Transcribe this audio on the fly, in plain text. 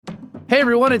Hey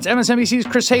everyone, it's MSNBC's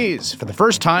Chris Hayes. For the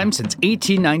first time since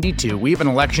 1892, we have an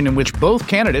election in which both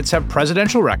candidates have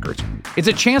presidential records. It's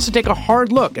a chance to take a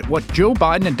hard look at what Joe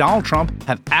Biden and Donald Trump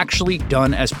have actually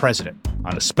done as president.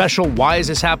 On a special Why Is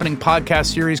This Happening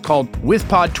podcast series called With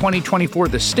Pod 2024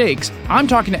 The Stakes, I'm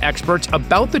talking to experts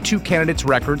about the two candidates'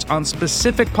 records on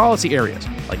specific policy areas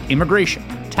like immigration,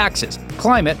 taxes,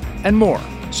 climate, and more.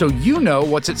 So you know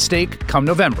what's at stake come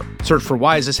November. Search for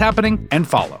Why Is This Happening and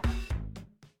follow.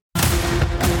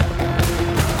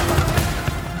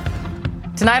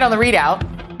 Tonight on the ReidOut.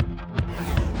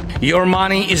 Your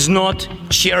money is not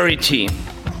charity.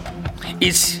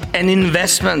 It's an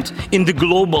investment in the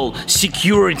global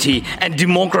security and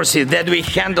democracy that we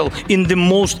handle in the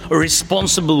most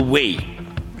responsible way.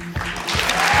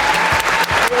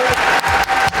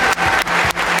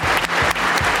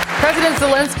 President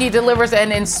Zelenskyy delivers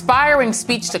an inspiring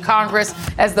speech to Congress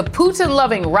as the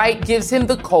Putin-loving right gives him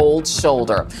the cold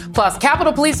shoulder. Plus,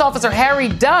 Capitol Police Officer Harry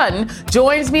Dunn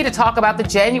joins me to talk about the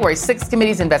January 6th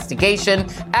committee's investigation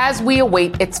as we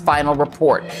await its final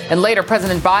report. And later,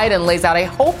 President Biden lays out a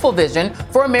hopeful vision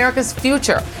for America's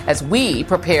future as we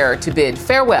prepare to bid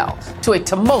farewell to a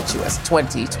tumultuous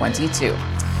 2022.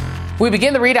 We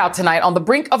begin the ReidOut tonight on the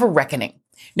brink of a reckoning.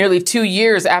 Nearly 2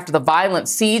 years after the violent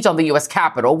siege on the U.S.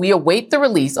 Capitol, we await the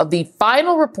release of the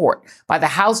final report by the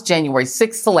House January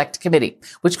 6th Select Committee,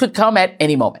 which could come at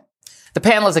any moment. The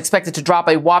panel is expected to drop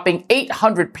a whopping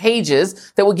 800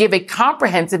 pages that will give a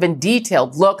comprehensive and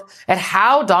detailed look at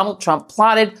how Donald Trump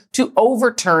plotted to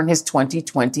overturn his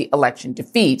 2020 election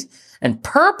defeat and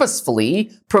purposefully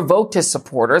provoked his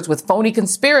supporters with phony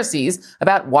conspiracies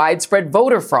about widespread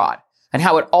voter fraud and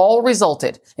how it all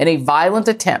resulted in a violent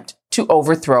attempt to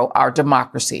overthrow our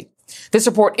democracy. This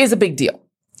report is a big deal.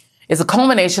 It's a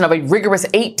culmination of a rigorous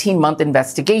 18-month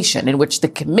investigation in which the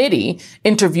committee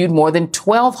interviewed more than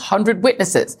 1,200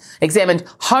 witnesses, examined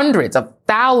hundreds of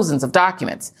thousands of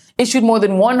documents, issued more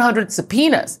than 100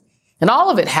 subpoenas. And all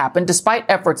of it happened despite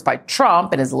efforts by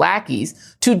Trump and his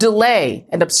lackeys to delay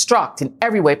and obstruct in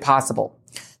every way possible.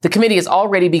 The committee has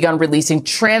already begun releasing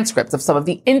transcripts of some of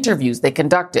the interviews they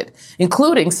conducted,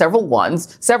 including several new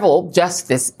ones, just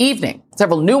this evening.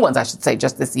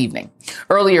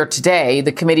 Earlier today,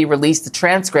 the committee released the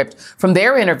transcript from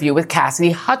their interview with Cassidy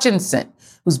Hutchinson,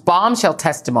 whose bombshell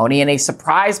testimony in a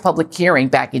surprise public hearing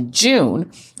back in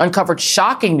June uncovered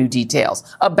shocking new details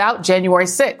about January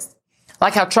 6th.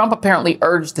 Like how Trump apparently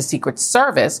urged the Secret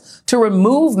Service to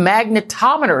remove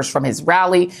magnetometers from his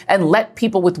rally and let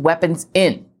people with weapons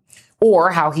in.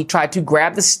 Or how he tried to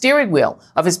grab the steering wheel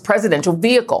of his presidential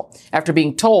vehicle after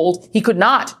being told he could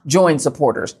not join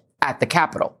supporters at the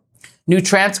Capitol. New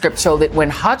transcripts show that when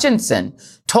Hutchinson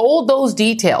told those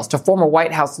details to former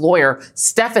White House lawyer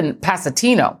Stephen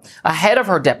Passantino ahead of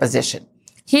her deposition,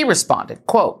 he responded,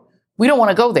 quote, "We don't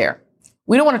want to go there.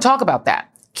 We don't want to talk about that.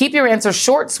 Keep your answers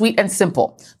short, sweet, and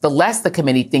simple. The less the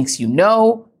committee thinks you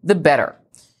know, the better.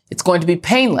 It's going to be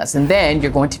painless, and then you're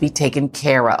going to be taken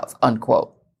care of,"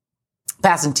 unquote.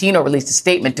 Passantino released a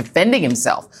statement defending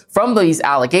himself from these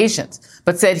allegations,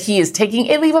 but said he is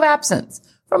taking a leave of absence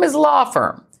from his law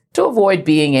firm to avoid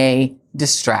being a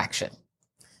distraction.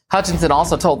 Hutchinson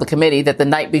also told the committee that the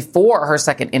night before her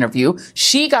second interview,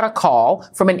 she got a call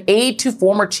from an aide to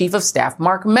former Chief of Staff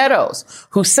Mark Meadows,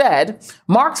 who said,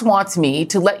 "Marks wants me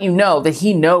to let you know that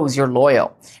he knows you're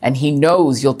loyal and he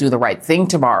knows you'll do the right thing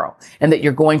tomorrow and that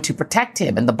you're going to protect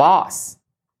him and the boss."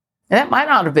 And that might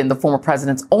not have been the former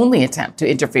president's only attempt to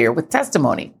interfere with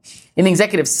testimony. In the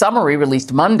executive summary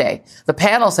released Monday, the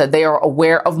panel said they are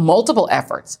aware of multiple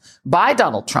efforts by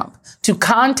Donald Trump to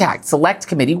contact select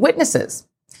committee witnesses.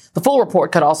 The full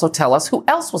report could also tell us who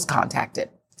else was contacted.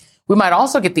 We might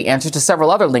also get the answers to several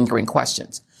other lingering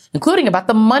questions, including about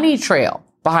the money trail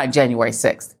behind January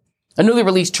 6th. A newly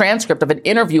released transcript of an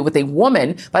interview with a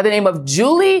woman by the name of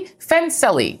Julie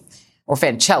Fancelli, or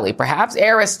Fancelli, perhaps,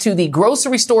 heiress to the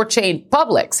grocery store chain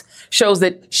Publix, shows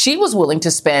that she was willing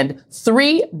to spend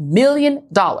 $3 million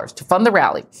to fund the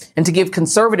rally and to give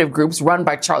conservative groups run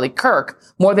by Charlie Kirk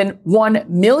more than $1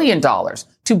 million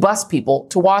to bus people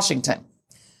to Washington.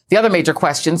 The other major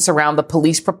questions surround the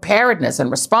police preparedness and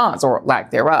response, or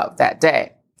lack thereof, that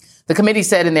day. The committee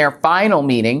said in their final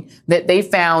meeting that they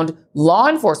found law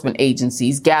enforcement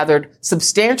agencies gathered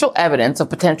substantial evidence of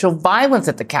potential violence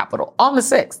at the Capitol on the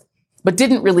 6th, but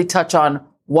didn't really touch on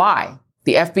why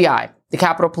the FBI, the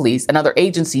Capitol Police, and other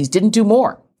agencies didn't do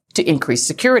more to increase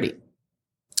security.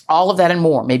 All of that and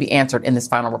more may be answered in this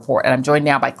final report. And I'm joined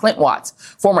now by Clint Watts,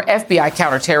 former FBI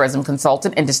counterterrorism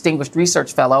consultant and distinguished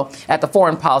research fellow at the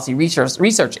Foreign Policy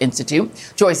Research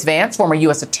Institute, Joyce Vance, former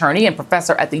U.S. attorney and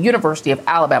professor at the University of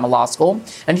Alabama Law School,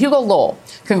 and Hugo Lowell,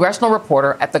 congressional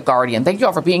reporter at The Guardian. Thank you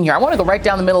all for being here. I want to go right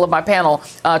down the middle of my panel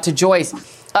to Joyce.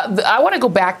 I want to go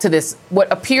back to this,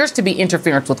 what appears to be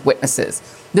interference with witnesses,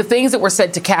 the things that were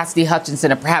said to Cassidy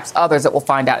Hutchinson and perhaps others that we'll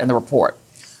find out in the report.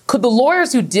 Could the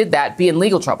lawyers who did that be in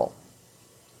legal trouble?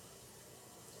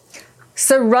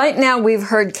 So right now we've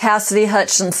heard Cassidy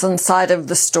Hutchinson's side of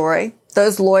the story.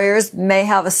 Those lawyers may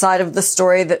have a side of the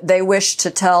story that they wish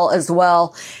to tell as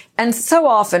well. And so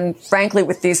often, frankly,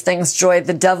 with these things, Joy,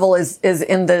 the devil is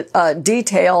in the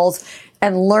details,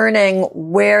 and learning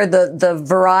where the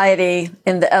variety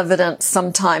in the evidence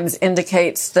sometimes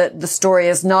indicates that the story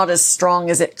is not as strong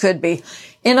as it could be.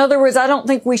 In other words, I don't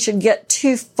think we should get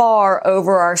too far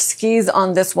over our skis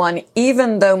on this one,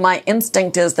 even though my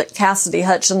instinct is that Cassidy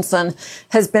Hutchinson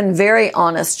has been very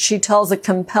honest. She tells a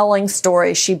compelling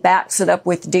story. She backs it up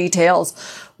with details.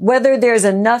 Whether there's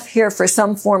enough here for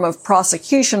some form of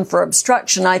prosecution for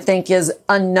obstruction, I think, is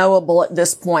unknowable at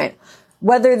this point.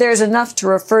 Whether there's enough to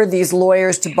refer these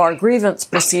lawyers to bar grievance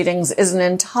proceedings is an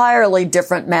entirely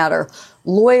different matter.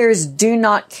 Lawyers do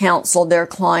not counsel their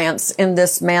clients in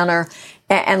this manner,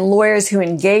 and lawyers who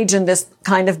engage in this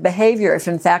kind of behavior, if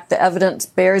in fact the evidence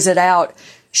bears it out,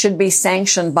 should be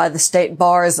sanctioned by the state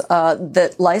bars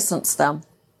that license them.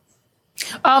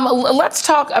 Let's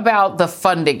talk about the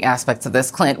funding aspects of this,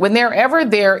 Clint. Whenever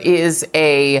there is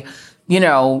a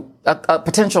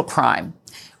potential crime,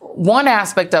 one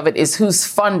aspect of it is who's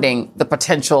funding the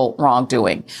potential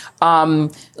wrongdoing.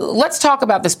 Let's talk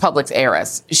about this Publix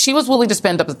heiress. She was willing to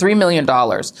spend up to $3 million.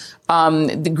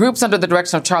 The groups under the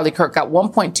direction of Charlie Kirk got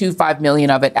 $1.25 million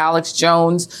of it. Alex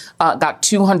Jones got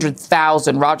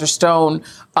 $200,000. Roger Stone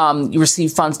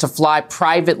received funds to fly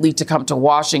privately to come to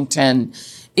Washington.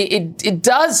 It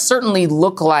does certainly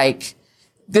look like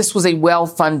this was a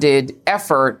well-funded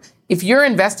effort. If you're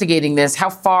investigating this, how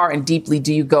far and deeply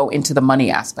do you go into the money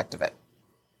aspect of it?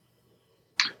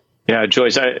 Yeah, Joy,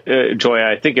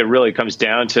 I think it really comes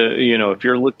down to, if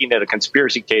you're looking at a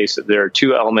conspiracy case, there are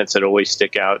two elements that always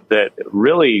stick out that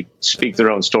really speak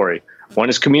their own story. One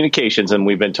is communications, and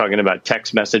we've been talking about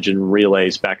text message and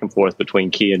relays back and forth between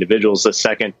key individuals. The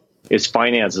second is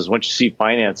finances. Once you see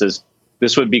finances,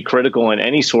 this would be critical in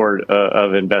any sort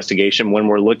of investigation when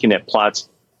we're looking at plots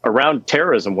around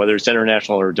terrorism, whether it's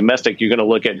international or domestic. You're going to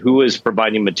look at who is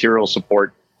providing material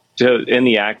support in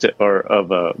the act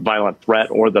of a violent threat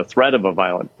or the threat of a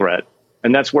violent threat.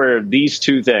 And that's where these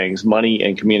two things, money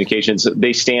and communications,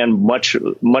 they stand much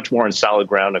more on solid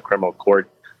ground in a criminal court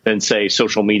than, say,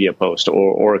 social media posts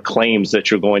or claims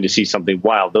that you're going to see something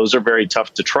wild. Those are very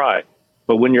tough to try.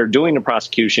 But when you're doing a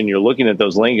prosecution, you're looking at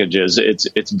those linkages,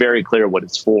 it's very clear what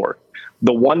it's for.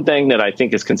 The one thing that I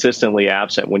think is consistently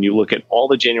absent when you look at all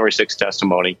the January 6th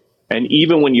testimony, and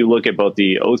even when you look at both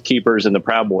the Oath Keepers and the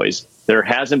Proud Boys, there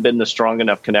hasn't been the strong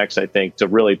enough connects, I think, to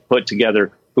really put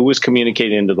together who was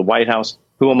communicating into the White House,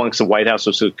 who amongst the White House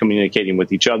was communicating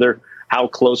with each other, how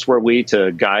close were we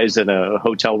to guys in a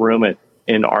hotel room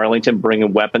in Arlington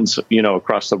bringing weapons,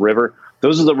 across the river.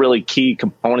 Those are the really key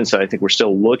components that I think we're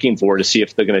still looking for to see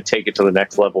if they're going to take it to the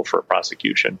next level for a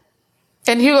prosecution.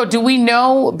 And Hugo, do we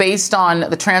know, based on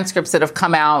the transcripts that have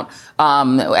come out,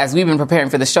 as we've been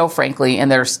preparing for the show, frankly,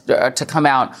 and they're to come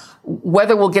out,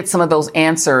 whether we'll get some of those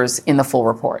answers in the full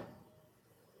report?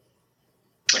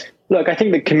 Look, I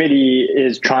think the committee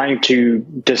is trying to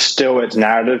distill its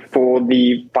narrative for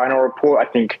the final report.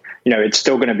 I think, it's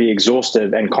still going to be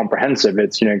exhaustive and comprehensive.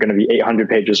 It's, going to be 800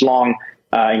 pages long,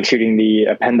 including the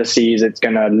appendices. It's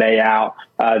going to lay out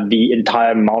the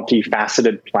entire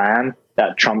multifaceted plan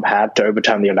that Trump had to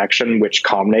overturn the election, which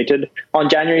culminated on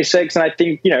January 6th. And I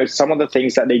think, some of the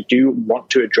things that they do want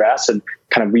to address, and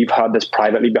kind of we've heard this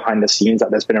privately behind the scenes,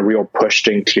 that there's been a real push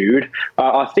to include,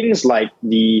 are things like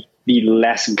the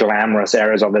less glamorous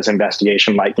areas of this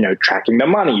investigation, like, tracking the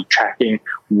money, tracking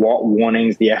what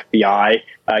warnings the FBI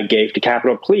gave to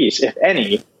Capitol Police, if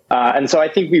any. And so I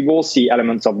think we will see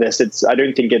elements of this. I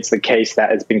don't think it's the case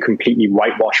that it's been completely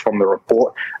whitewashed from the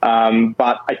report.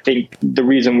 But I think the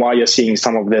reason why you're seeing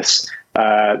some of this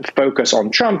focus on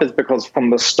Trump is because from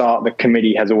the start, the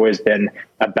committee has always been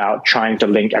about trying to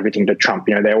link everything to Trump.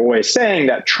 They're always saying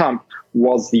that Trump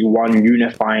was the one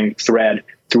unifying thread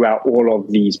throughout all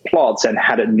of these plots. And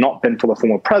had it not been for the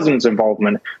former president's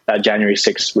involvement, that January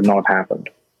 6th would not have happened.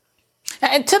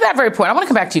 And to that very point, I want to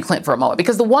come back to you, Clint, for a moment,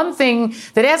 because the one thing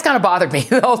that has kind of bothered me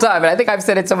the whole time, and I think I've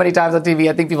said it so many times on TV,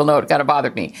 I think people know it kind of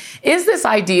bothered me, is this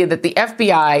idea that the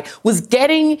FBI was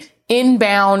getting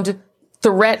inbound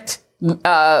threat. There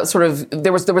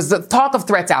was the talk of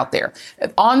threats out there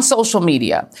on social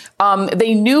media.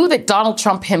 They knew that Donald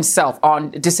Trump himself on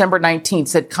December 19th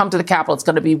said, come to the Capitol, it's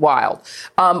going to be wild.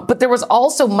 But there was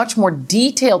also much more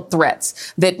detailed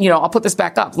threats that, I'll put this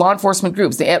back up. Law enforcement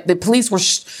groups, the police were,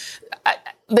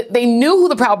 they knew who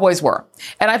the Proud Boys were.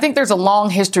 And I think there's a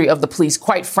long history of the police,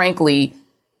 quite frankly,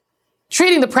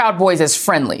 treating the Proud Boys as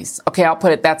friendlies. Okay, I'll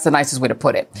put it, that's the nicest way to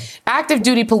put it. Active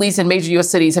duty police in major U.S.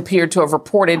 cities appeared to have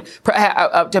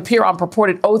to appear on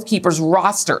purported Oath Keepers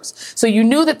rosters. So you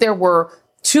knew that there were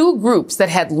two groups that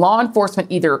had law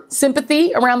enforcement, either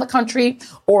sympathy around the country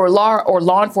or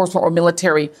law enforcement or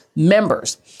military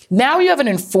members. Now you have an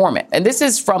informant, and this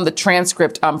is from the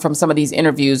transcript from some of these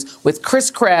interviews with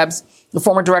Chris Krebs, the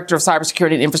former director of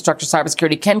cybersecurity and infrastructure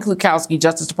cybersecurity, Ken Klukowski,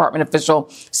 Justice Department official,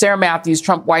 Sarah Matthews,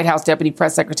 Trump White House deputy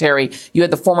press secretary. You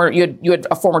had you had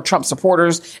a former Trump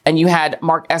supporters, and you had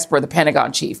Mark Esper, the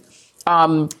Pentagon chief.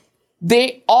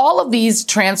 All of these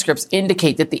transcripts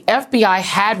indicate that the FBI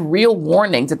had real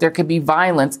warnings that there could be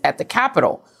violence at the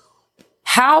Capitol.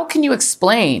 How can you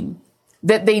explain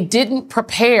that they didn't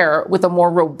prepare with a more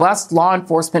robust law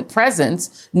enforcement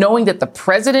presence, knowing that the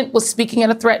president was speaking in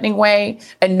a threatening way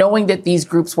and knowing that these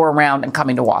groups were around and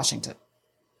coming to Washington?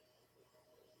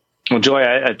 Well, Joy,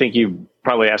 I think you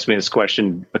probably asked me this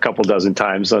question a couple dozen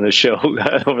times on the show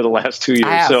over the last 2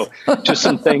 years. So just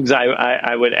some things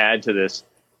I would add to this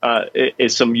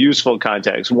is some useful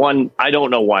context. One, I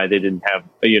don't know why they didn't have,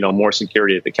 more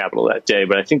security at the Capitol that day,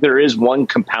 but I think there is one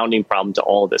compounding problem to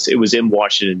all of this. It was in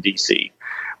Washington, D.C.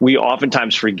 We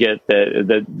oftentimes forget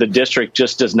that the district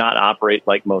just does not operate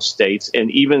like most states.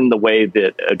 And even the way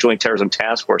that a Joint Terrorism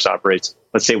Task Force operates,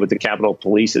 let's say with the Capitol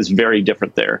Police, is very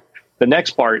different there. The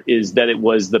next part is that it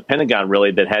was the Pentagon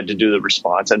really that had to do the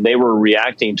response, and they were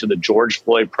reacting to the George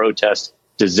Floyd protest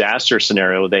disaster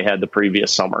scenario they had the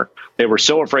previous summer. They were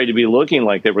so afraid to be looking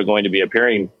like they were going to be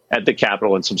appearing at the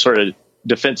Capitol in some sort of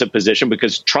defensive position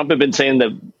because Trump had been saying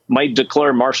that might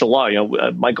declare martial law.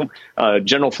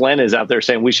 General Flynn is out there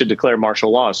saying we should declare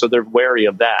martial law. So they're wary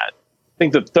of that. I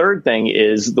think the third thing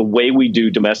is the way we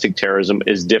do domestic terrorism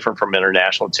is different from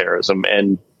international terrorism.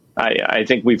 And I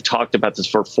think we've talked about this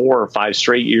for 4 or 5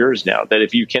 straight years now, that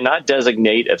if you cannot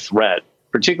designate a threat,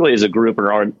 particularly as a group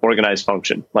or organized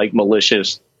function like militia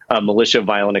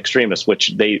violent extremists,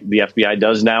 which the FBI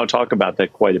does now talk about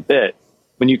that quite a bit.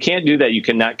 When you can't do that, you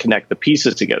cannot connect the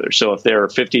pieces together. So if there are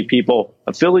 50 people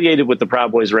affiliated with the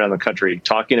Proud Boys around the country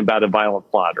talking about a violent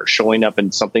plot or showing up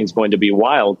and something's going to be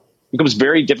wild, it becomes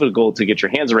very difficult to get your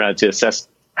hands around it to assess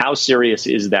how serious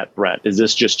is that threat. Is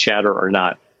this just chatter or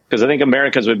not? Because I think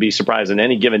Americans would be surprised on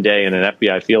any given day in an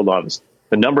FBI field office.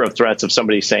 The number of threats of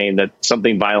somebody saying that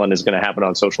something violent is going to happen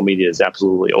on social media is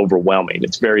absolutely overwhelming.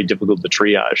 It's very difficult to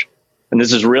triage. And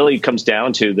this is really comes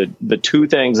down to the two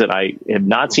things that I have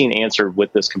not seen answered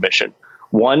with this commission.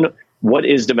 One, what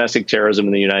is domestic terrorism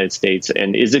in the United States?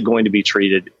 And is it going to be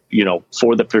treated,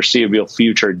 for the foreseeable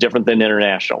future different than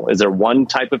international? Is there one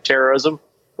type of terrorism?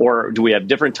 Or do we have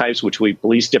different types which we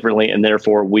police differently, and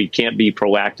therefore we can't be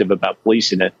proactive about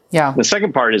policing it? Yeah. The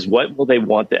second part is, what will they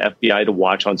want the FBI to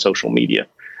watch on social media?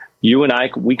 You and I,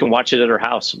 we can watch it at our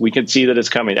house. We can see that it's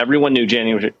coming. Everyone knew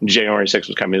January 6th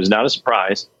was coming. It was not a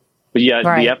surprise. But yet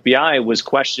the FBI was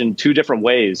questioned 2 different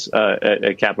ways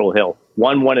at Capitol Hill.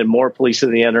 One wanted more police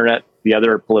on the internet. The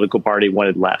other political party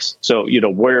wanted less. So,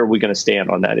 where are we going to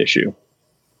stand on that issue?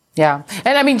 Yeah.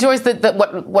 And I mean, Joyce,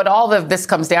 what all of this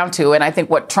comes down to, and I think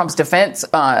what Trump's defense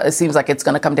seems like it's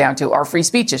going to come down to, are free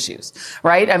speech issues,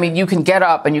 right? I mean, you can get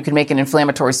up and you can make an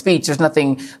inflammatory speech. There's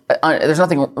nothing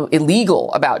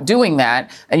illegal about doing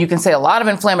that. And you can say a lot of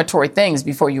inflammatory things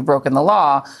before you've broken the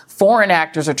law. Foreign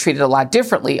actors are treated a lot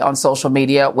differently on social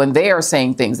media when they are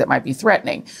saying things that might be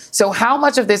threatening. So how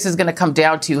much of this is going to come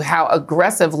down to how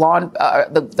aggressive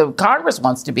the Congress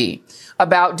wants to be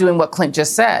about doing what Clint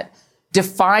just said?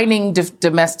 Defining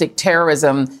domestic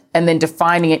terrorism and then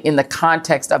defining it in the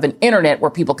context of an internet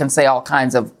where people can say all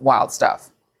kinds of wild stuff.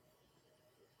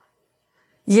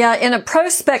 Yeah, in a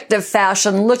prospective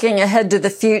fashion, looking ahead to the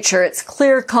future, it's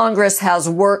clear Congress has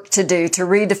work to do to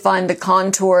redefine the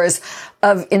contours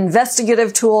of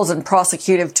investigative tools and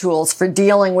prosecutive tools for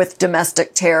dealing with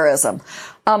domestic terrorism.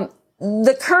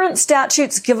 The current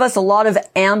statutes give us a lot of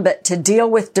ambit to deal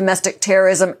with domestic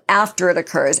terrorism after it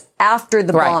occurs, after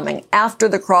the bombing, after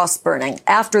the cross-burning,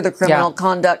 after the criminal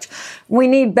conduct. We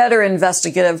need better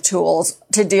investigative tools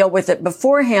to deal with it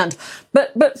beforehand.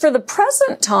 But for the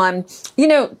present time, you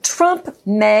know, Trump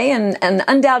may and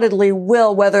undoubtedly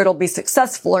will, whether it'll be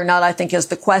successful or not, I think is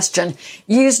the question,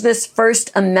 use this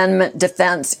First Amendment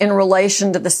defense in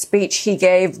relation to the speech he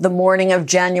gave the morning of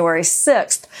January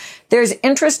 6th. There's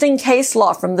interesting case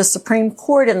law from the Supreme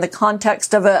Court in the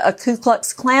context of a Ku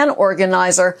Klux Klan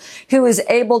organizer who is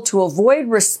able to avoid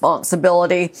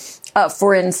responsibility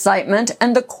for incitement.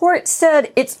 And the court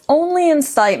said it's only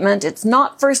incitement. It's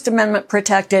not First Amendment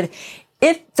protected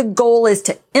if the goal is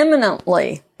to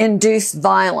imminently induce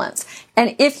violence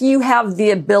and if you have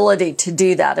the ability to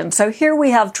do that. And so here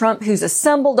we have Trump, who's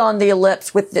assembled on the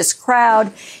ellipse with this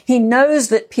crowd. He knows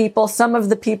that some of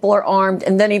the people are armed,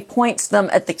 and then he points them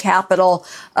at the Capitol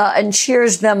and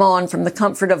cheers them on from the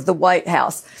comfort of the White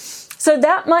House. So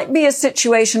that might be a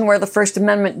situation where the First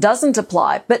Amendment doesn't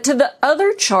apply. But to the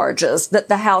other charges that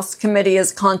the House committee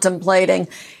is contemplating,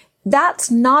 that's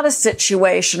not a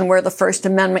situation where the First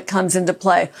Amendment comes into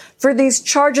play. For these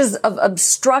charges of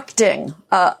obstructing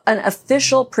an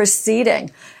official proceeding,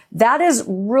 that is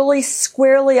really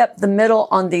squarely up the middle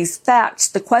on these facts.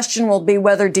 The question will be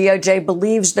whether DOJ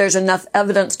believes there's enough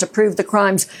evidence to prove the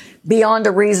crimes beyond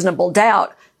a reasonable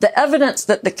doubt. The evidence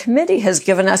that the committee has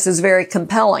given us is very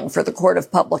compelling for the court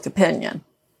of public opinion.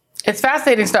 It's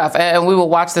fascinating stuff, and we will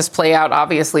watch this play out,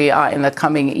 obviously, in the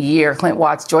coming year. Clint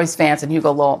Watts, Joyce Vance, and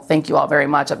Hugo Lowell, thank you all very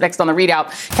much. Up next on the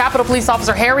ReidOut, Capitol Police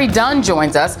Officer Harry Dunn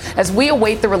joins us as we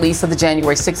await the release of the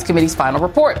January 6th committee's final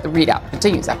report. The ReidOut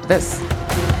continues after this.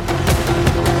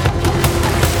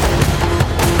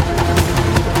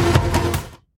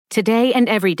 Today and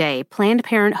every day, Planned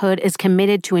Parenthood is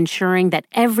committed to ensuring that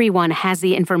everyone has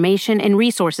the information and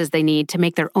resources they need to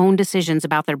make their own decisions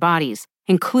about their bodies,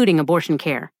 including abortion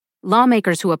care.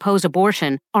 Lawmakers who oppose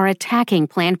abortion are attacking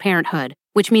Planned Parenthood,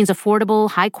 which means affordable,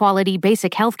 high-quality,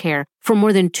 basic health care for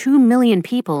more than 2 million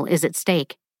people is at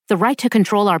stake. The right to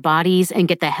control our bodies and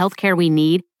get the health care we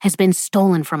need has been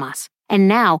stolen from us. And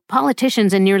now,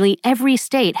 politicians in nearly every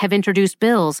state have introduced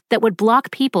bills that would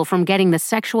block people from getting the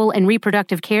sexual and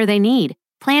reproductive care they need.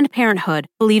 Planned Parenthood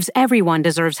believes everyone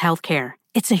deserves health care.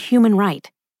 It's a human right.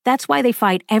 That's why they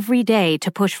fight every day to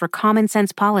push for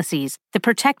common-sense policies that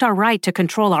protect our right to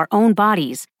control our own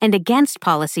bodies and against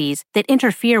policies that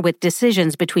interfere with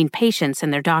decisions between patients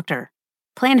and their doctor.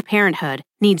 Planned Parenthood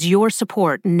needs your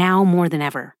support now more than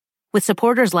ever. With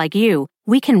supporters like you,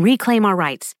 we can reclaim our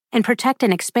rights and protect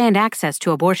and expand access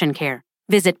to abortion care.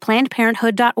 Visit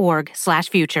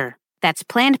PlannedParenthood.org/future. That's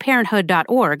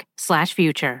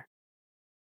PlannedParenthood.org/future.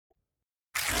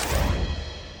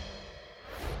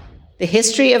 The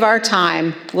history of our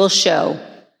time will show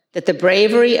that the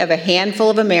bravery of a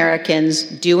handful of Americans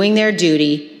doing their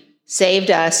duty saved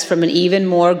us from an even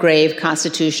more grave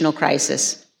constitutional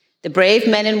crisis. The brave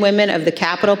men and women of the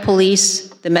Capitol Police,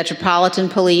 the Metropolitan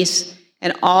Police,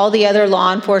 and all the other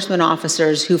law enforcement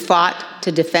officers who fought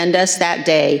to defend us that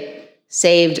day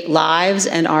saved lives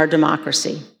and our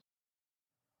democracy.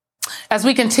 As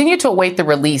we continue to await the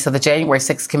release of the January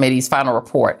 6th committee's final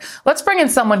report, let's bring in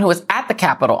someone who was at the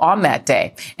Capitol on that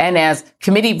day and, as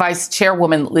committee vice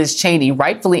chairwoman Liz Cheney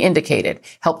rightfully indicated,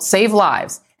 helped save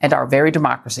lives and our very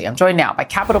democracy. I'm joined now by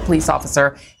Capitol Police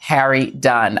Officer Harry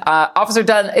Dunn. Officer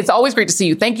Dunn, it's always great to see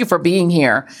you. Thank you for being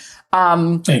here.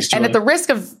 Thanks, Joy. And at the risk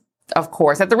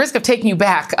of taking you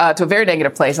back to a very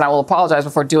negative place, and I will apologize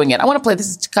before doing it, I want to play, this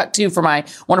is cut two for my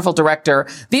wonderful director.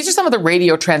 These are some of the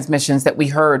radio transmissions that we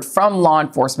heard from law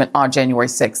enforcement on January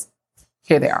 6th.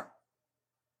 Here they are.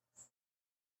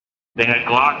 They had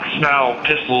Glock-style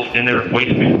pistols in their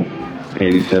waistband.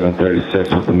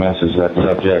 8736 with the message that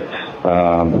subject,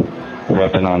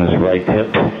 weapon on his right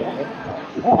hip.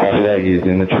 Copy that, he's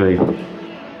in the tree.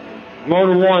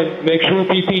 Motor 1, make sure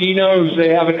PPD knows they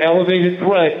have an elevated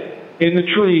threat in the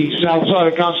tree south side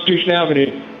of Constitution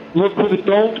Avenue. Look for the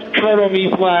Don't Tread on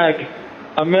Me flag,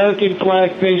 American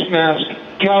flag face mask,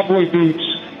 cowboy boots,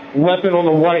 weapon on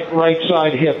the right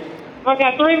side hip. I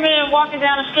got 3 men walking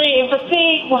down the street in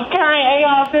fatigue carrying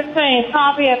AR-15.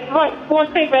 Copy at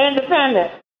 14th and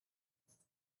Independent.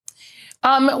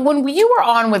 When you were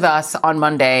on with us on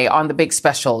Monday on the big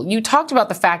special, you talked about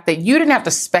the fact that you didn't have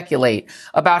to speculate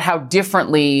about how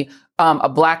differently a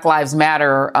Black Lives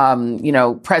Matter,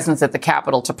 presence at the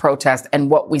Capitol to protest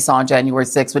and what we saw on January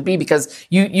 6th would be, because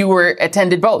you were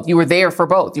attended both. You were there for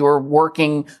both. You were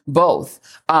working both,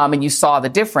 and you saw the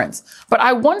difference. But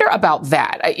I wonder about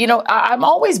that. I'm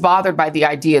always bothered by the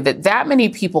idea that many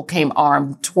people came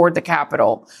armed toward the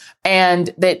Capitol, and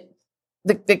that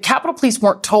the Capitol Police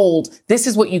weren't told this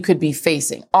is what you could be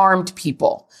facing, armed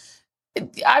people.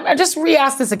 I just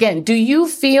re-ask this again. Do you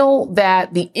feel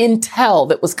that the intel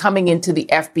that was coming into the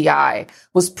FBI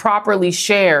was properly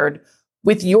shared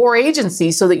with your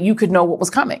agency so that you could know what was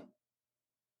coming?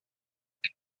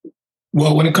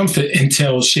 Well, when it comes to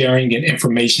intel sharing and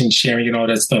information sharing and all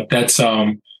that stuff, that's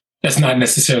not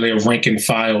necessarily a rank and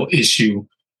file issue.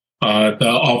 The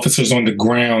officers on the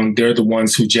ground, they're the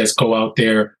ones who just go out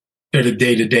there. They're the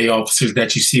day-to-day officers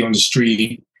that you see on the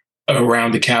street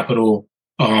around the Capitol.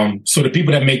 So the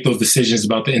people that make those decisions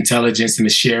about the intelligence and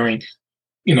the sharing,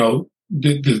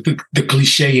 the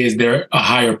cliche is they're a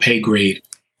higher pay grade.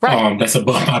 Right. That's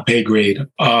above my pay grade.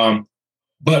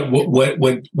 But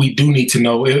what we do need to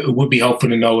know, it would be helpful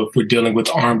to know if we're dealing with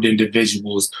armed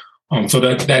individuals. So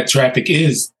that traffic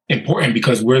is important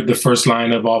because we're the first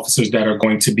line of officers that are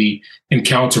going to be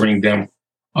encountering them.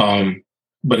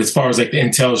 But as far as like the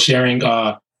intel sharing,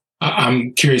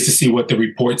 I'm curious to see what the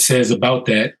report says about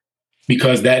that,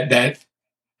 because that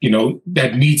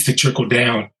needs to trickle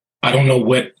down. I don't know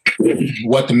what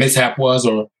the mishap was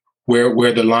or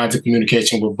where the lines of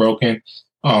communication were broken,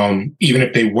 even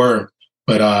if they were.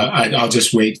 But I'll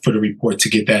just wait for the report to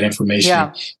get that information.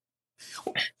 Yeah.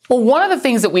 Well, one of the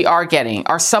things that we are getting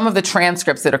are some of the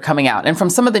transcripts that are coming out. And from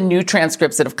some of the new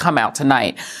transcripts that have come out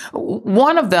tonight,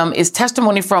 one of them is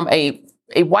testimony from a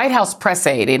White House press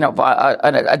aide,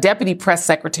 a deputy press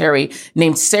secretary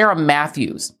named Sarah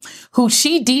Matthews, who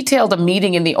she detailed a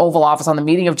meeting in the Oval Office on the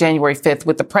meeting of January 5th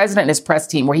with the president and his press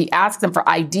team, where he asked them for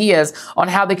ideas on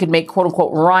how they could make, quote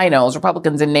unquote, rhinos,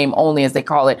 Republicans in name only, as they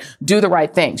call it, do the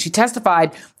right thing. She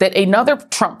testified that another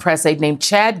Trump press aide named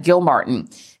Chad Gilmartin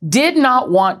did not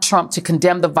want Trump to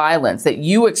condemn the violence that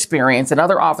you experienced and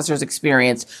other officers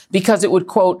experienced because it would,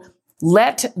 quote,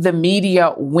 let the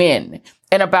media win,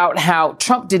 and about how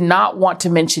Trump did not want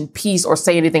to mention peace or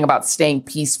say anything about staying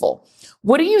peaceful.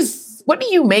 What do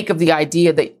you make of the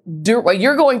idea that while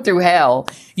you're going through hell,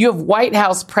 you have White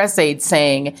House press aides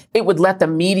saying it would let the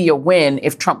media win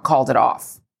if Trump called it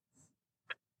off?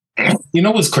 You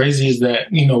know what's crazy is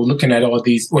that, looking at all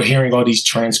these, we're hearing all these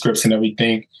transcripts and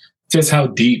everything, just how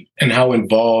deep and how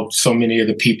involved so many of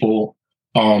the people,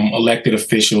 elected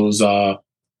officials,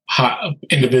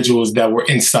 individuals that were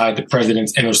inside the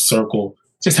president's inner circle,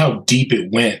 just how deep it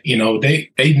went.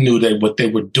 They knew that what they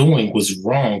were doing was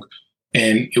wrong.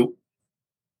 And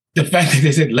the fact that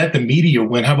they said, let the media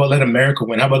win, how about let America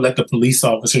win? How about let the police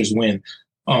officers win?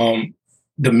 The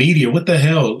media, what the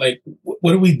hell? Like,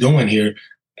 what are we doing here?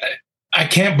 I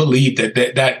can't believe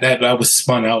that was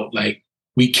spun out. Like,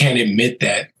 we can't admit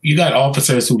that. You got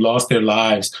officers who lost their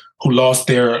lives, who lost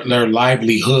their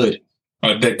livelihood,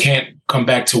 that can't come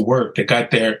back to work, that got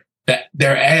their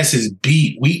asses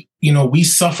beat. We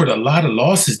suffered a lot of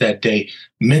losses that day,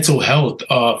 mental health,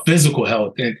 physical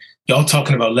health, and y'all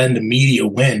talking about letting the media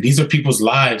win. These are people's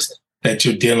lives that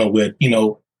you're dealing with,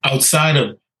 outside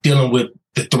of dealing with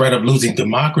the threat of losing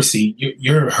democracy.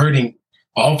 You're hurting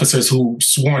officers who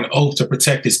swore an oath to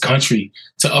protect this country,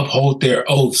 to uphold their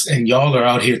oaths. And y'all are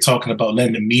out here talking about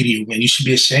letting the media win. You should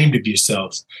be ashamed of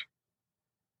yourselves.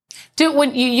 Dude,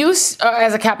 when you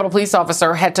as a Capitol Police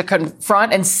officer, had to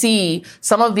confront and see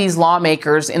some of these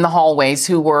lawmakers in the hallways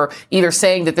who were either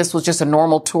saying that this was just a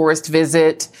normal tourist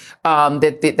visit,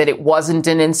 that it wasn't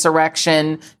an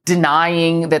insurrection,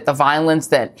 denying that the violence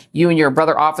that you and your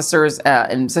brother officers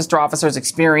and sister officers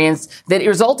experienced, that it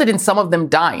resulted in some of them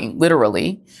dying,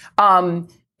 literally.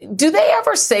 Do they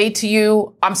ever say to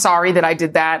you, I'm sorry that I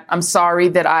did that. I'm sorry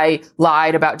that I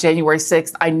lied about January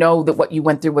 6th. I know that what you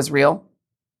went through was real.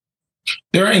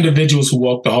 There are individuals who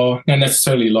walk the hall, not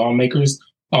necessarily lawmakers,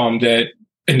 that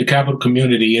in the Capitol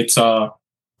community, it's a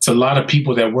lot of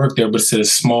people that work there, but it's a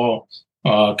small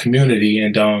community.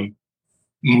 And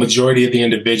majority of the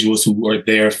individuals who are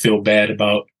there feel bad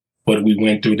about what we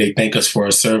went through. They thank us for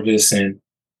our service. And,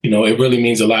 it really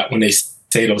means a lot when they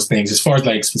say those things. As far as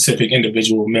like specific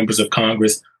individual members of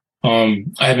Congress, I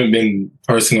haven't been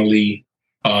personally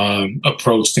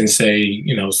approached and say,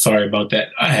 sorry about that.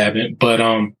 I haven't.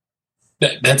 But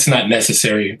that's not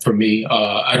necessary for me.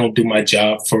 I don't do my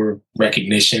job for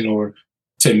recognition or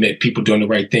to admit people doing the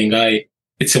right thing.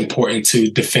 It's important to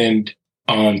defend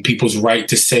people's right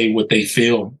to say what they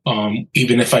feel,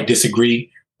 even if I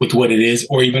disagree with what it is,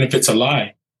 or even if it's a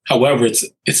lie. However,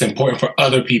 it's important for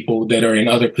other people that are in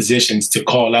other positions to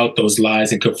call out those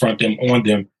lies and confront them on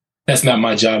them. That's not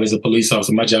my job as a police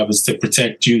officer. My job is to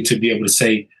protect you, to be able to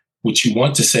say what you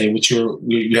want to say, what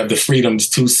you have the freedoms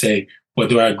to say,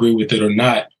 whether I agree with it or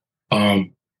not.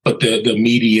 But the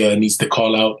media needs to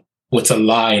call out what's a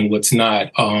lie and what's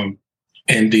not.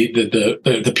 And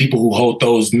the people who hold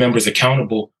those members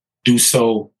accountable do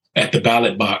so at the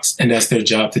ballot box, and that's their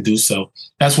job to do so.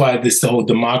 That's why the whole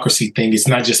democracy thing is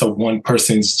not just a one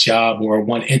person's job or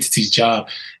one entity's job.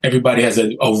 Everybody has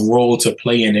a role to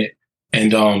play in it.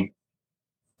 And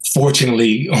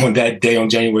fortunately, on that day, on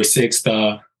January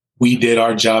 6th, we did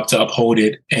our job to uphold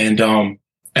it. And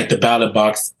at the ballot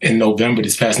box in November,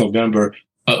 this past November,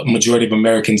 a majority of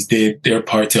Americans did their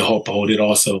part to uphold it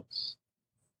also.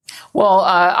 Well,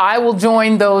 I will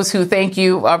join those who thank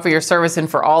you for your service and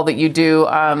for all that you do.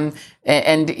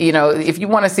 And you know, if you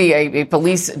want to see a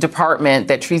police department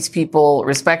that treats people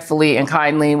respectfully and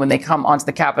kindly when they come onto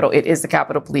the Capitol, it is the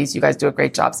Capitol Police. You guys do a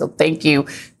great job. So thank you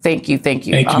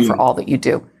for all that you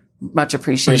do. Much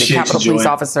appreciated. Capitol Police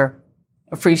Officer.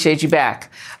 Appreciate you back.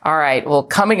 All right. Well,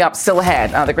 coming up still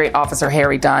ahead, the great Officer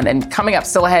Harry Dunn. And coming up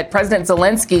still ahead, President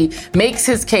Zelenskyy makes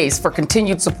his case for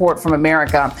continued support from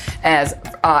America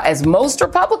as most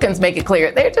Republicans make it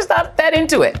clear they're just not that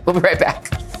into it. We'll be right back.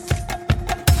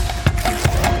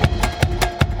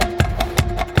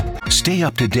 Stay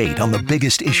up to date on the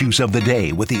biggest issues of the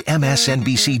day with the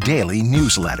MSNBC Daily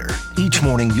newsletter. Each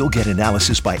morning, you'll get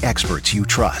analysis by experts you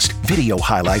trust, video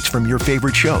highlights from your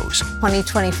favorite shows.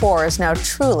 2024 is now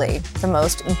truly the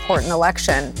most important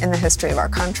election in the history of our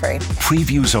country.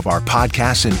 Previews of our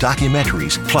podcasts and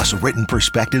documentaries, plus written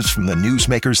perspectives from the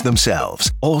newsmakers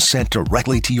themselves, all sent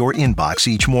directly to your inbox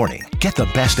each morning. Get the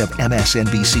best of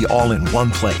MSNBC all in one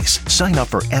place. Sign up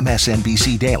for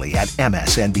MSNBC Daily at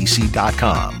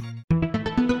msnbc.com.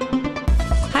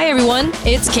 Hi, everyone.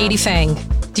 It's Katie Fang.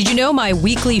 Did you know my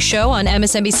weekly show on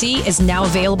MSNBC is now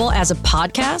available as a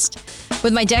podcast?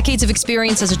 With my decades of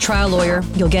experience as a trial lawyer,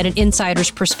 you'll get an insider's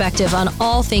perspective on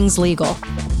all things legal.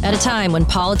 At a time when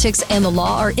politics and the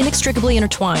law are inextricably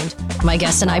intertwined, my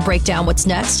guests and I break down what's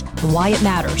next and why it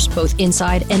matters, both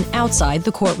inside and outside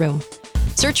the courtroom.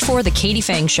 Search for The Katie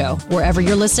Fang Show wherever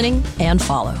you're listening and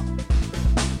follow.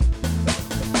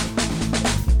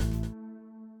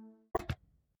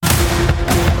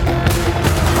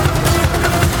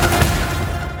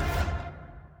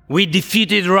 We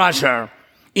defeated Russia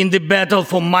in the battle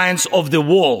for minds of the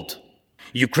world.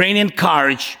 Ukrainian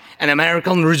courage and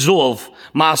American resolve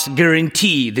must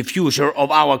guarantee the future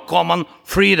of our common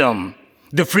freedom,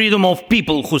 the freedom of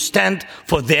people who stand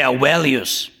for their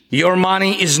values. Your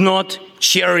money is not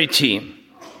charity.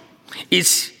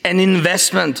 It's an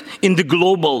investment in the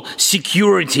global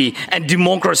security and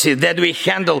democracy that we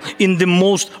handle in the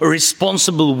most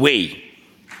responsible way.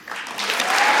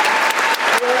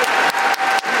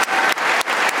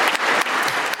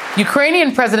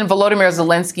 Ukrainian President Volodymyr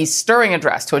Zelensky's stirring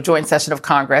address to a joint session of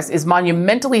Congress is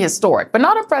monumentally historic, but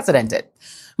not unprecedented.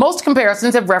 Most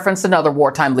comparisons have referenced another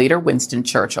wartime leader, Winston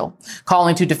Churchill,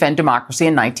 calling to defend democracy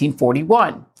in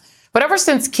 1941. But ever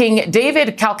since King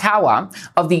David Kalkaua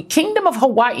of the Kingdom of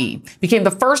Hawaii became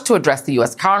the first to address the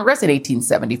U.S. Congress in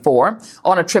 1874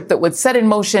 on a trip that would set in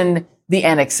motion the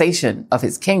annexation of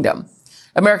his kingdom,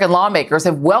 American lawmakers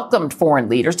have welcomed foreign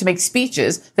leaders to make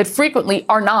speeches that frequently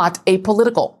are not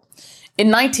apolitical. In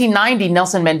 1990,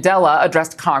 Nelson Mandela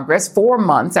addressed Congress 4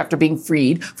 months after being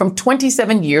freed from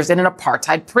 27 years in an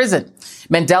apartheid prison.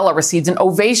 Mandela received an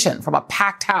ovation from a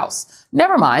packed House.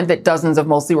 Never mind that dozens of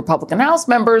mostly Republican House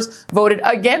members voted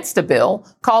against a bill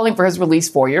calling for his release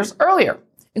 4 years earlier,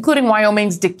 including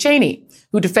Wyoming's Dick Cheney,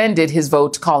 who defended his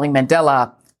vote calling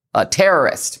Mandela a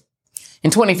terrorist. In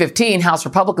 2015, House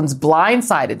Republicans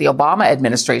blindsided the Obama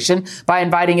administration by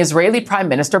inviting Israeli Prime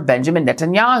Minister Benjamin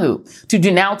Netanyahu to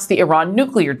denounce the Iran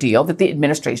nuclear deal that the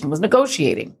administration was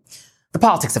negotiating. The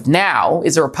politics of now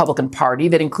is a Republican Party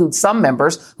that includes some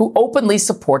members who openly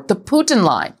support the Putin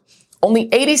line. Only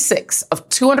 86 of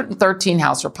 213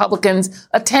 House Republicans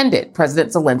attended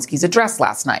President Zelensky's address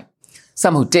last night.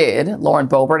 Some who did, Lauren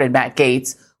Boebert and Matt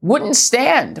Gaetz, wouldn't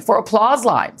stand for applause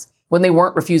lines when they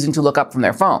weren't refusing to look up from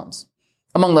their phones.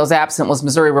 Among those absent was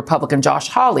Missouri Republican Josh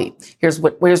Hawley. Here's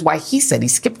why he said he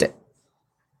skipped it.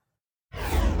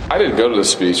 I didn't go to the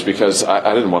speech because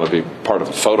I didn't want to be part of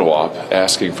a photo op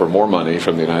asking for more money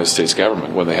from the United States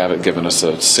government when they haven't given us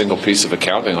a single piece of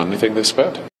accounting on anything they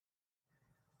spent.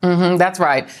 That's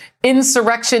right.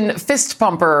 Insurrection fist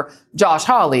pumper Josh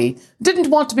Hawley didn't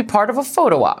want to be part of a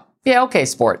photo op. Yeah, okay,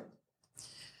 sport.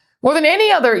 More than any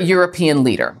other European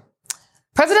leader,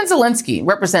 President Zelenskyy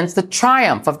represents the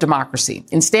triumph of democracy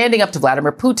in standing up to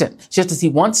Vladimir Putin, just as he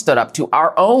once stood up to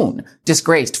our own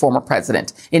disgraced former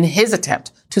president in his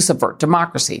attempt to subvert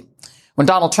democracy. When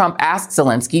Donald Trump asked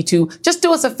Zelenskyy to just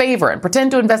do us a favor and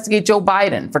pretend to investigate Joe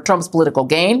Biden for Trump's political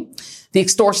gain, the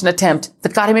extortion attempt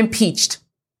that got him impeached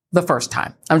the first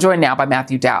time. I'm joined now by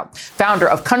Matthew Dowd, founder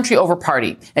of Country Over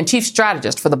Party and chief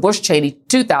strategist for the Bush-Cheney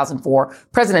 2004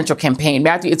 presidential campaign.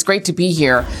 Matthew, it's great to be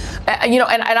here.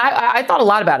 I thought a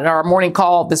lot about it. In our morning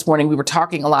call this morning, we were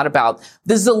talking a lot about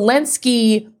the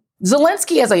Zelenskyy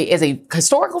as a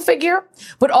historical figure,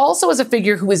 but also as a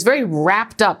figure who is very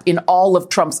wrapped up in all of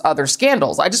Trump's other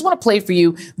scandals. I just want to play for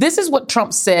you. This is what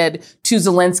Trump said to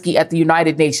Zelenskyy at the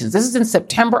United Nations. This is in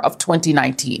September of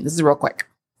 2019. This is real quick.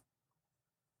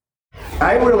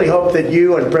 I really hope that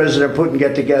you and President Putin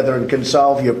get together and can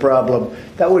solve your problem.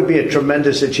 That would be a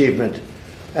tremendous achievement.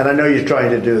 And I know you're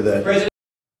trying to do that.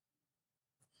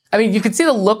 I mean, you could see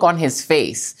the look on his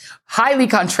face, highly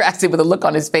contrasted with the look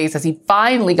on his face as he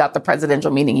finally got the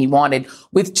presidential meeting he wanted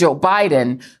with Joe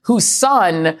Biden, whose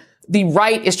son the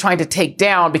right is trying to take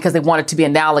down because they want it to be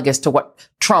analogous to what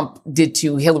Trump did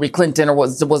to Hillary Clinton or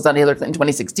was done to Hillary Clinton in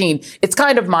 2016. It's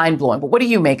kind of mind-blowing. But what do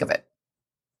you make of it?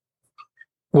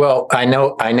 Well, I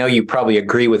know you probably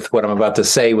agree with what I'm about to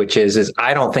say, which is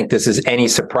I don't think this is any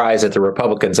surprise that the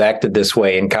Republicans acted this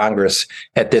way in Congress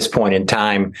at this point in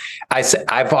time.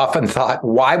 I've often thought,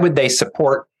 why would they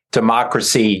support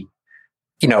democracy,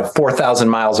 4,000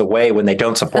 miles away when they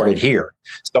don't support it here?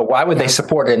 So why would they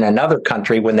support it in another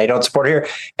country when they don't support it here?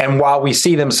 And while we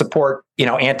see them support,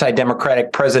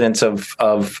 anti-democratic presidents of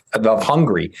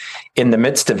Hungary in the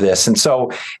midst of this. And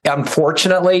so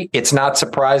unfortunately, it's not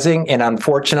surprising. And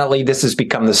unfortunately, this has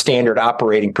become the standard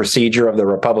operating procedure of the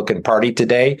Republican Party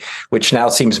today, which now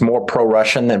seems more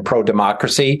pro-Russian than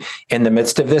pro-democracy in the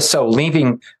midst of this. So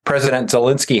leaving President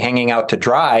Zelenskyy hanging out to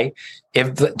dry,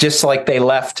 just like they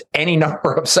left any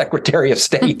number of Secretary of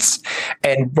States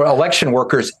and election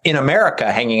workers in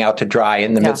America hanging out to dry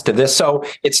in the midst of this. So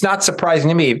it's not surprising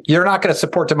to me. You're not going to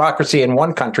support democracy in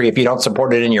one country if you don't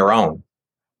support it in your own.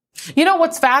 You know,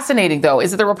 what's fascinating, though,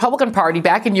 is that the Republican Party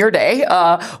back in your day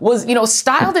was,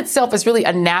 styled itself as really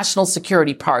a national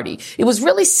security party. It was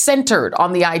really centered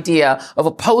on the idea of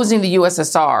opposing the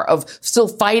USSR, of still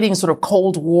fighting sort of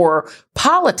Cold War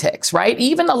politics, right?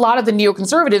 Even a lot of the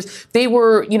neoconservatives, they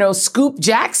were, Scoop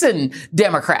Jackson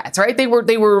Democrats, right?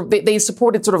 They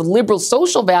supported sort of liberal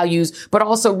social values, but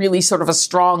also really sort of a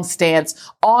strong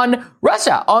stance on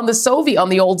Russia, on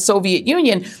the old Soviet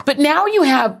Union. But now you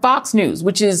have Fox News,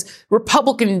 which is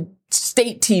Republican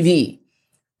state TV,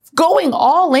 going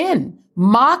all in,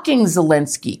 mocking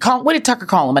Zelenskyy. What did Tucker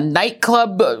call him? A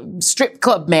nightclub, strip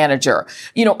club manager.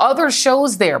 Other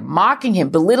shows there mocking him,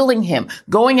 belittling him,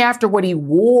 going after what he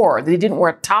wore, that he didn't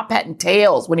wear a top hat and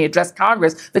tails when he addressed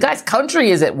Congress. The guy's country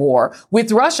is at war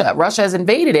with Russia. Russia has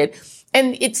invaded it.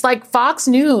 And it's like Fox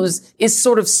News is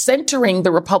sort of centering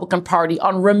the Republican Party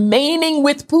on remaining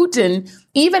with Putin,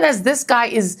 even as this guy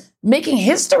is making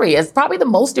history as probably the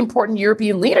most important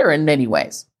European leader in many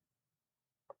ways.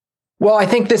 Well, I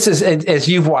think this is, as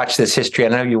you've watched this history, I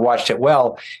know you watched it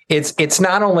well, it's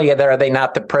not only are they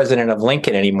not the president of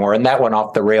Lincoln anymore, and that went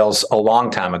off the rails a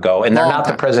long time ago, and they're not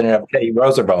the president of Teddy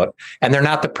Roosevelt, and they're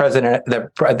not the president,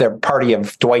 the party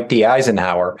of Dwight D.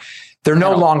 Eisenhower. They're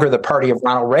no longer the party of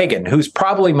Ronald Reagan, whose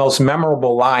probably most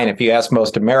memorable line, if you ask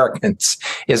most Americans,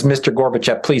 is Mr.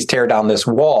 Gorbachev, please tear down this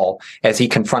wall, as he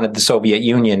confronted the Soviet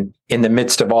Union in the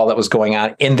midst of all that was going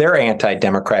on in their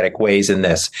anti-democratic ways in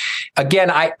this.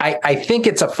 Again, I think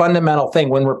it's a fundamental thing.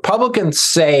 When Republicans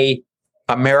say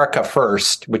America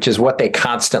first, which is what they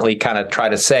constantly kind of try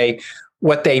to say,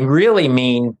 what they really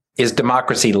mean is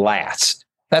democracy last.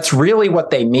 That's really what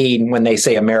they mean when they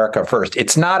say America first.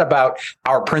 It's not about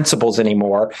our principles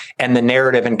anymore and the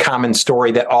narrative and common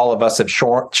story that all of us have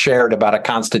shared about a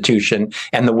constitution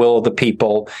and the will of the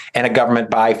people and a government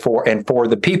by, for, and for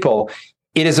the people.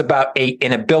 It is about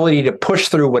an ability to push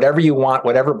through whatever you want,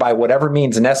 by whatever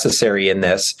means necessary in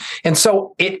this. And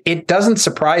so it doesn't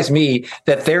surprise me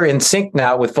that they're in sync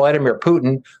now with Vladimir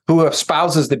Putin, who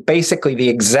espouses basically the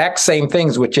exact same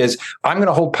things, which is, I'm going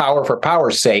to hold power for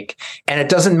power's sake. And it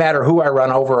doesn't matter who I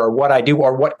run over or what I do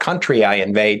or what country I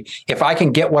invade. If I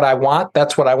can get what I want,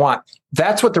 that's what I want.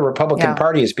 That's what the Republican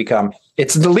Party has become.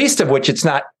 It's the least of which it's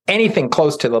not anything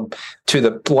close to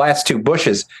the last two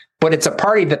Bushes. But it's a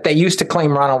party that they used to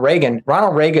claim Ronald Reagan.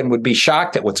 Ronald Reagan would be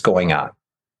shocked at what's going on.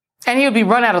 And he would be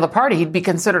run out of the party. He'd be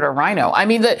considered a rhino. I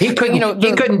mean, he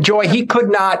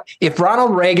could not. If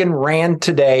Ronald Reagan ran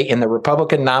today in the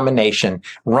Republican nomination,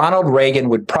 Ronald Reagan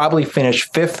would probably finish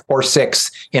 5th or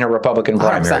 6th in a Republican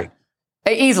primary. 100%.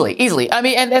 Easily. I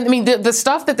mean, the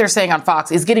stuff that they're saying on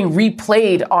Fox is getting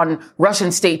replayed on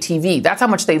Russian state TV. That's how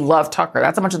much they love Tucker.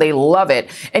 That's how much they love it.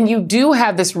 And you do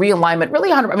have this realignment. Really,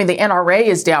 the NRA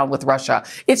is down with Russia.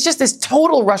 It's just this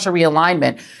total Russia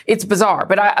realignment. It's bizarre.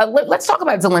 But let's talk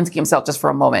about Zelenskyy himself just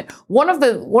for a moment. One of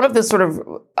the sort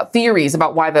of theories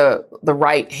about why the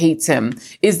right hates him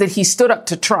is that he stood up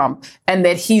to Trump and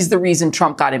that he's the reason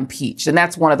Trump got impeached. And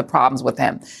that's one of the problems with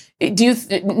him.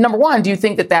 Number one, do you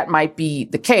think that might be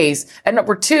the case? And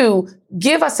number two,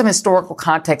 give us some historical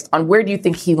context on where do you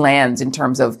think he lands in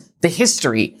terms of the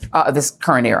history of this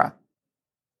current era?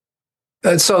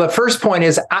 So the first point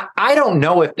is, I don't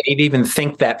know if they'd even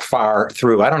think that far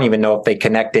through. I don't even know if they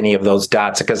connect any of those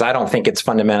dots, because I don't think it's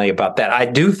fundamentally about that. I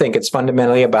do think it's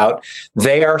fundamentally about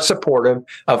they are supportive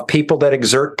of people that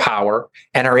exert power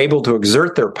and are able to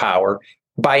exert their power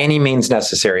by any means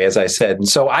necessary, as I said. And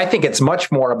so I think it's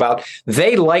much more about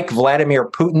they like Vladimir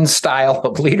Putin's style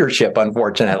of leadership,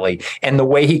 unfortunately, and the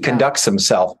way he conducts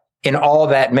himself in all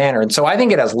that manner. And so I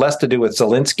think it has less to do with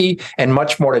Zelenskyy and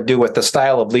much more to do with the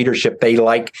style of leadership they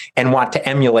like and want to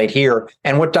emulate here,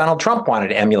 and what Donald Trump wanted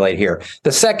to emulate here.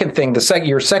 The second thing,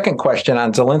 your second question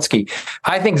on Zelenskyy,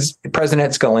 I think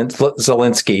President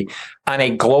Zelenskyy on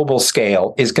a global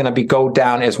scale is going to go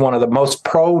down as one of the most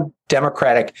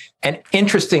pro-democratic and,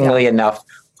 interestingly enough,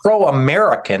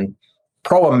 pro-American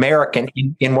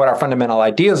in what our fundamental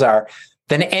ideas are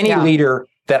than any leader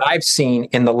that I've seen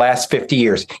in the last 50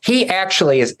 years. He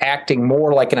actually is acting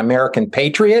more like an American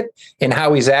patriot in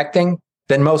how he's acting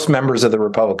than most members of the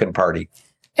Republican Party.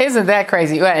 Isn't that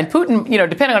crazy? And Putin,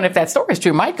 depending on if that story is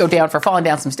true, might go down for falling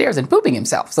down some stairs and pooping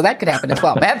himself. So that could happen as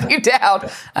well. Matthew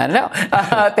Dowd, I don't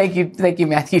know. Thank you,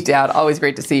 Matthew Dowd. Always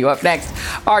great to see you. Up next,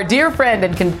 our dear friend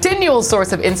and continual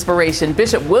source of inspiration,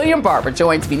 Bishop William Barber,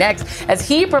 joins me next as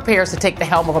he prepares to take the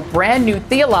helm of a brand new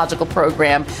theological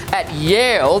program at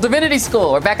Yale Divinity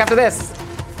School. We're back after this.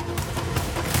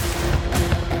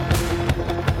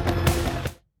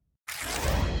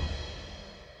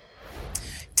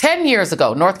 Ten years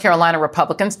ago, North Carolina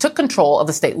Republicans took control of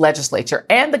the state legislature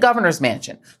and the governor's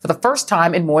mansion for the first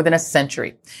time in more than a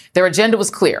century. Their agenda was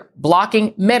clear: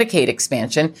 blocking Medicaid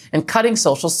expansion and cutting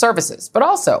social services, but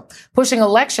also pushing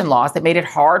election laws that made it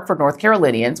hard for North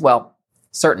Carolinians,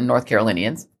 certain North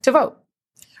Carolinians, to vote.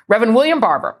 Reverend William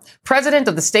Barber, president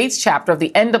of the state's chapter of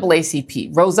the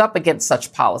NAACP, rose up against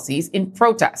such policies in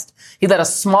protest. He led a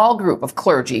small group of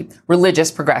clergy,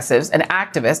 religious progressives, and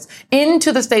activists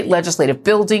into the state legislative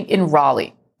building in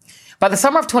Raleigh. By the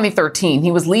summer of 2013,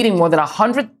 he was leading more than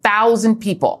 100,000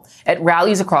 people at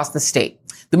rallies across the state.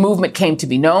 The movement came to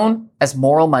be known as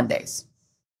Moral Mondays.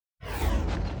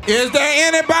 Is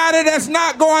there anybody that's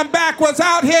not going backwards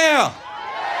out here?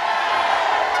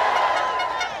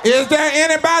 Is there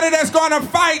anybody that's going to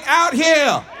fight out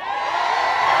here?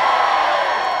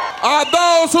 Are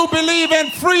those who believe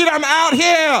in freedom out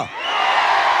here?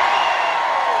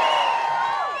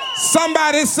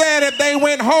 Somebody said if they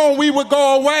went home, we would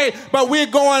go away, but we're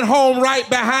going home right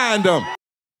behind them.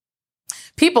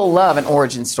 People love an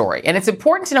origin story, and it's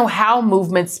important to know how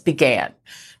movements began.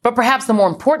 But perhaps the more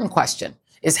important question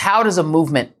is, how does a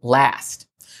movement last?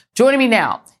 Joining me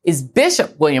now is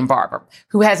Bishop William Barber,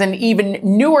 who has an even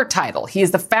newer title. He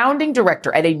is the founding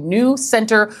director at a new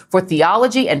Center for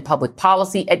Theology and Public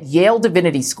Policy at Yale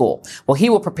Divinity School. Well, he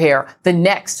will prepare the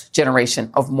next generation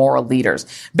of moral leaders.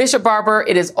 Bishop Barber,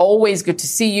 it is always good to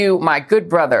see you, my good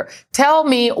brother. Tell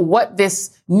me what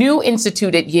this new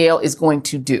institute at Yale is going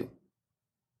to do.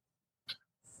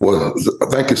 Well,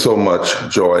 thank you so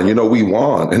much, Joy. And we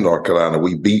won in North Carolina.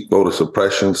 We beat voter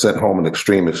suppression, sent home an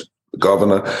extremist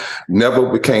governor, never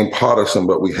became partisan,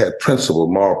 but we had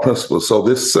moral principles. So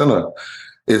this center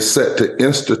is set to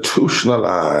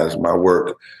institutionalize my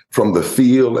work from the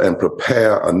field and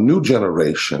prepare a new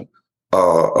generation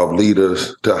of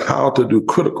leaders to how to do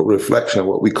critical reflection,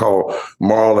 what we call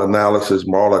moral analysis,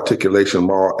 moral articulation,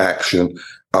 moral action,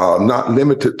 not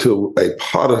limited to a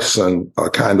partisan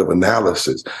kind of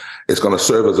analysis. It's going to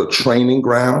serve as a training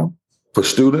ground for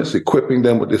students, equipping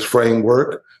them with this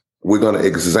framework. We're going to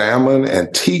examine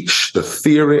and teach the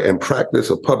theory and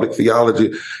practice of public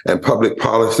theology and public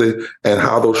policy and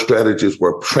how those strategies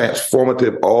were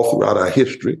transformative all throughout our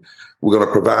history. We're going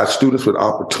to provide students with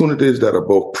opportunities that are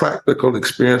both practical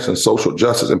experience in social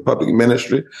justice and public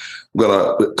ministry. We're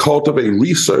going to cultivate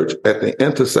research at the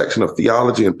intersection of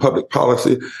theology and public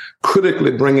policy,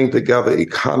 critically bringing together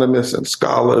economists and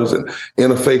scholars and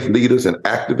interfaith leaders and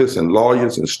activists and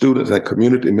lawyers and students and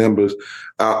community members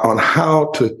on how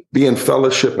to be in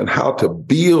fellowship and how to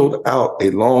build out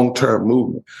a long-term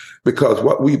movement. Because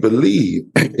what we believe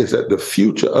is that the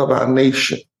future of our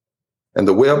nation and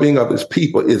the well-being of his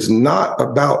people is not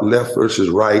about left versus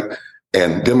right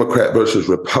and Democrat versus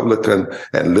Republican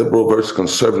and liberal versus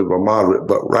conservative or moderate,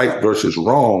 but right versus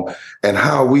wrong, and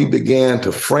how we began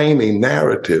to frame a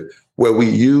narrative where we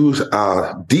use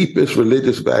our deepest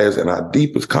religious values and our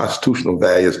deepest constitutional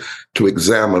values to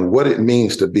examine what it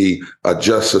means to be a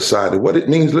just society, what it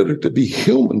means literally to be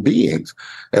human beings,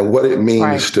 and what it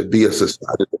means to be a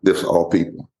society that lifts all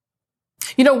people.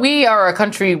 You know, we are a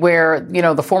country where, you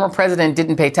know, the former president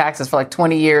didn't pay taxes for like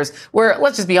 20 years, where,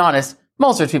 let's just be honest,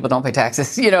 most rich people don't pay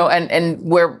taxes, you know, and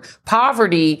where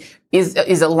poverty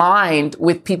is aligned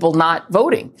with people not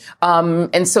voting.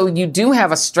 And so you do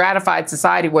have a stratified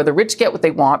society where the rich get what they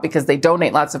want because they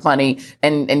donate lots of money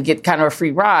and get kind of a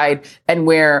free ride, and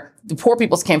where the poor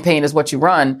people's campaign is what you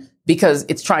run because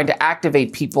it's trying to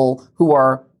activate people who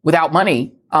are without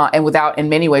money and without, in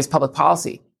many ways, public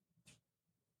policy.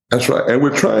 That's right. And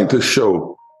we're trying to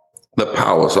show the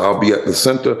power. So I'll be at the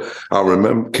center.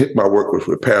 I'll keep my work with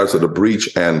repairs of the breach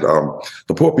and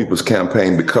the Poor People's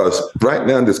Campaign, because right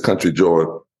now in this country, George,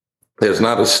 there's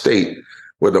not a state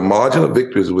where the margin of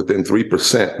victory is within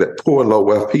 3%, that poor and low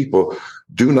wealth people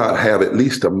do not have at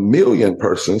least 1 million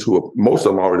persons, who are, most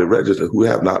of them already registered, who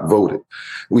have not voted.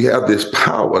 We have this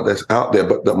power that's out there,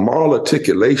 but the moral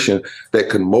articulation that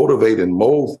can motivate and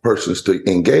mold persons to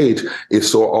engage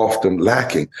is so often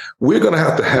lacking. We're going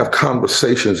to have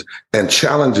conversations and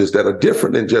challenges that are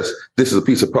different than just, this is a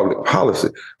piece of public policy.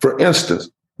 For instance,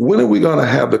 when are we going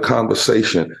to have the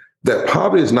conversation that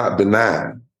poverty is not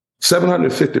benign?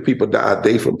 750 people die a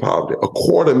day from poverty,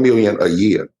 250,000 a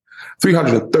year.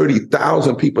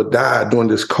 330,000 people died during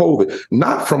this COVID,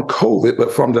 not from COVID,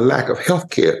 but from the lack of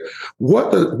health care.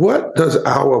 What does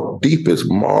our deepest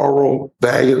moral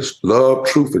values, love,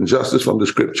 truth, and justice from the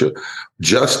scripture,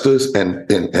 justice and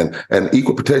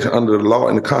equal protection under the law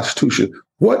and the Constitution,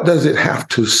 what does it have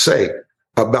to say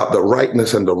about the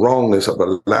rightness and the wrongness of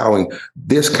allowing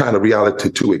this kind of reality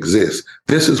to exist?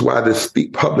 This is why this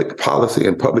public policy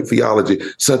and public theology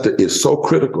center is so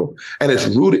critical, and it's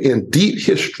rooted in deep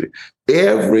history.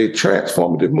 Every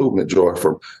transformative movement, George,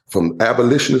 from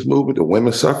abolitionist movement, the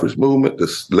women's suffrage movement,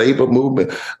 the labor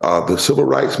movement, the civil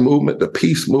rights movement, the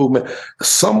peace movement,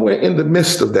 somewhere in the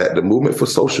midst of that, the movement for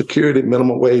Social Security,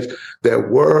 minimum wage, there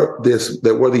were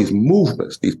these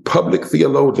movements, these public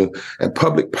theologians and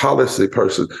public policy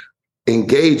persons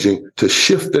engaging to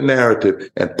shift the narrative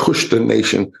and push the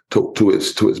nation to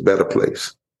its better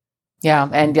place. Yeah,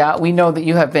 and we know that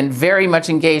you have been very much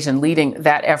engaged in leading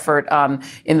that effort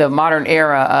in the modern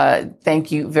era.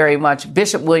 Thank you very much.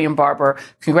 Bishop William Barber,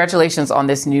 congratulations on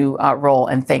this new role,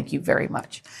 and thank you very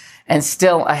much. And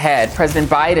still ahead, President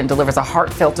Biden delivers a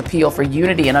heartfelt appeal for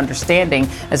unity and understanding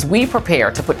as we prepare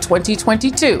to put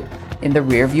 2022 in the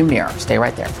rearview mirror. Stay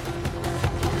right there.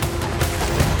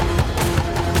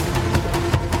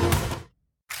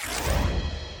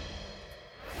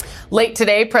 Late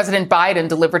today, President Biden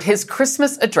delivered his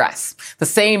Christmas address, the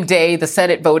same day the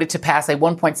Senate voted to pass a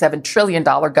 $1.7 trillion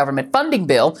government funding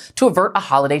bill to avert a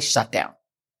holiday shutdown.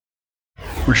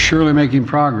 We're surely making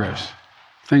progress.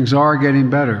 Things are getting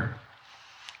better.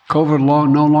 COVID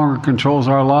no longer controls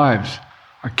our lives.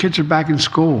 Our kids are back in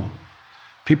school.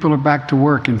 People are back to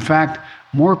work. In fact,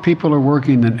 more people are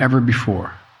working than ever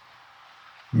before.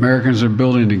 Americans are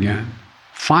building again.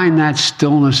 Find that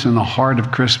stillness in the heart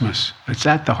of Christmas. It's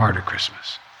at the heart of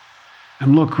Christmas.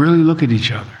 And really look at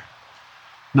each other.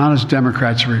 Not as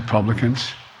Democrats or Republicans,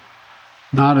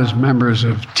 not as members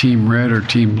of Team Red or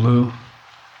Team Blue,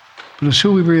 but as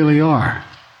who we really are,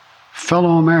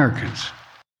 fellow Americans.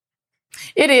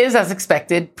 It is, as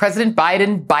expected, President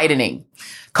Biden Bidening,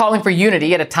 calling for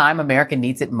unity at a time America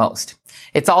needs it most.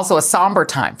 It's also a somber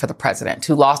time for the president,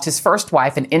 who lost his first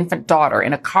wife and infant daughter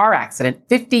in a car accident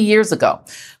 50 years ago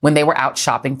when they were out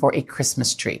shopping for a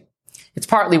Christmas tree. It's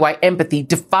partly why empathy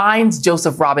defines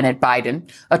Joseph Robinette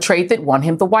Biden, a trait that won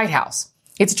him the White House.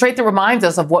 It's a trait that reminds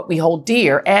us of what we hold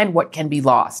dear and what can be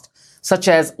lost, such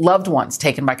as loved ones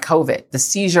taken by COVID, the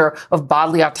seizure of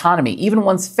bodily autonomy, even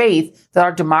one's faith that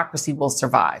our democracy will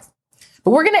survive.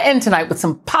 But we're going to end tonight with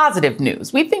some positive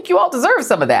news. We think you all deserve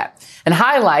some of that, and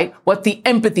highlight what the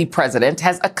empathy president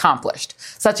has accomplished,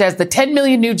 such as the 10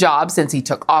 million new jobs since he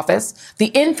took office, the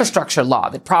infrastructure law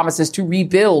that promises to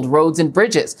rebuild roads and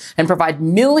bridges and provide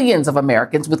millions of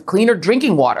Americans with cleaner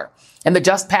drinking water, and the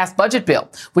just passed budget bill,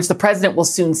 which the president will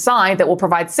soon sign, that will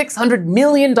provide $600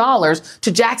 million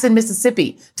to Jackson,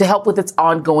 Mississippi, to help with its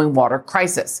ongoing water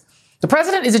crisis. The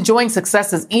president is enjoying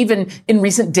successes even in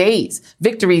recent days,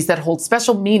 victories that hold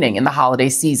special meaning in the holiday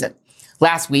season,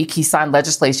 Last week, he signed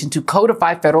legislation to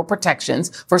codify federal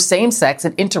protections for same-sex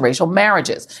and interracial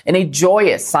marriages in a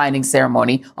joyous signing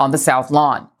ceremony on the South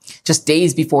Lawn, just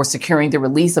days before securing the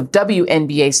release of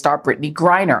WNBA star Brittany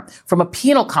Griner from a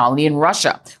penal colony in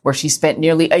Russia, where she spent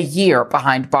nearly a year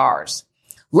behind bars.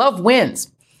 Love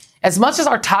wins, as much as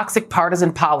our toxic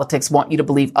partisan politics want you to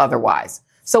believe otherwise.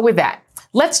 So with that,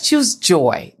 let's choose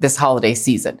joy this holiday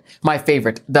season. My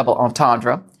favorite double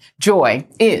entendre. Joy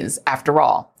is, after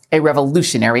all, a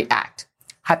revolutionary act.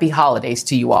 Happy holidays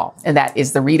to you all. And that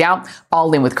is the ReidOut.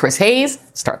 All In with Chris Hayes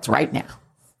starts right now.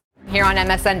 Here on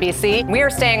MSNBC, we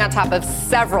are staying on top of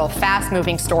several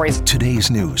fast-moving stories. Today's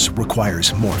news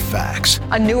requires more facts,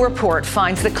 A new report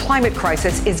finds the climate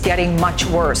crisis is getting much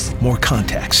worse. more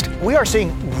context, We are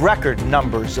seeing record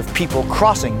numbers of people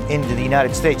crossing into the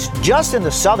United States just in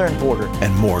the southern border.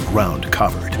 and more ground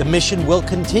covered. The mission will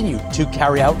continue to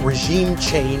carry out regime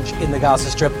change in the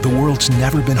Gaza Strip. The world's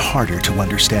never been harder to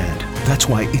understand. That's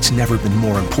why it's never been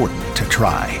more important to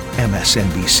try.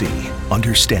 MSNBC.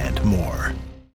 Understand more.